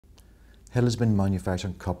Hill has been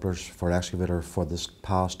manufacturing couplers for excavator for the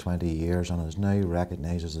past 20 years and is now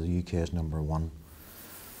recognised as the UK's #1.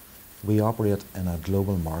 We operate in a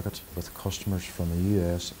global market with customers from the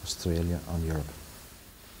US, Australia and Europe.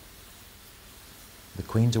 The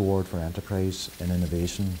Queen's Award for Enterprise and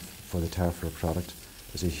Innovation for the Tefra product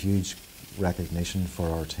is a huge recognition for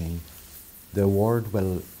our team. The award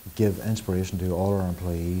will give inspiration to all our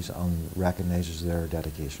employees and recognises their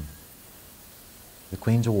dedication. The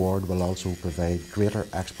Queen's Award will also provide greater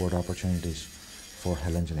export opportunities for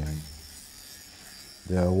Hill Engineering.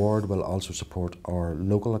 The award will also support our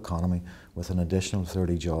local economy with an additional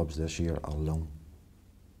 30 jobs this year alone.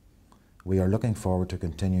 We are looking forward to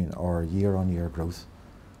continuing our year-on-year growth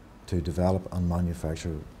to develop and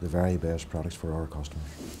manufacture the very best products for our customers.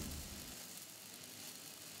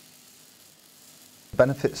 The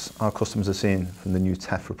benefits our customers are seeing from the new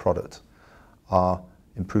Tefra product are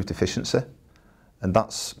improved efficiency, and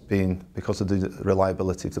that's been because of the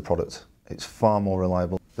reliability of the product. It's far more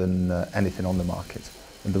reliable than anything on the market.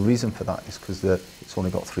 And the reason for that is because it's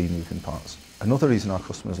only got 3 moving parts. Another reason our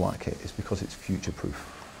customers like it is because it's future-proof.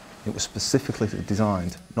 It was specifically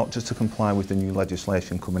designed not just to comply with the new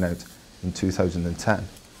legislation coming out in 2010,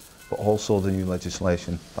 but also the new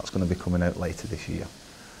legislation that's going to be coming out later this year.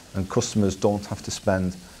 And customers don't have to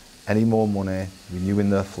spend any more money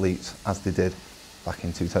renewing their fleets as they did back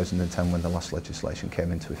in 2010 when the last legislation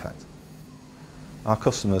came into effect. Our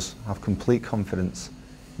customers have complete confidence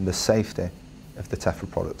in the safety of the Tefra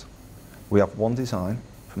product. We have one design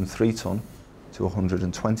from 3 tonne to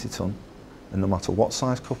 120 tonne, and no matter what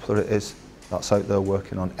size coupler it is that's out there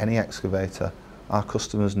working on any excavator, our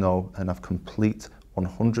customers know and have complete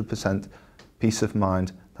 100% peace of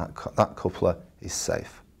mind that that coupler is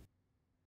safe.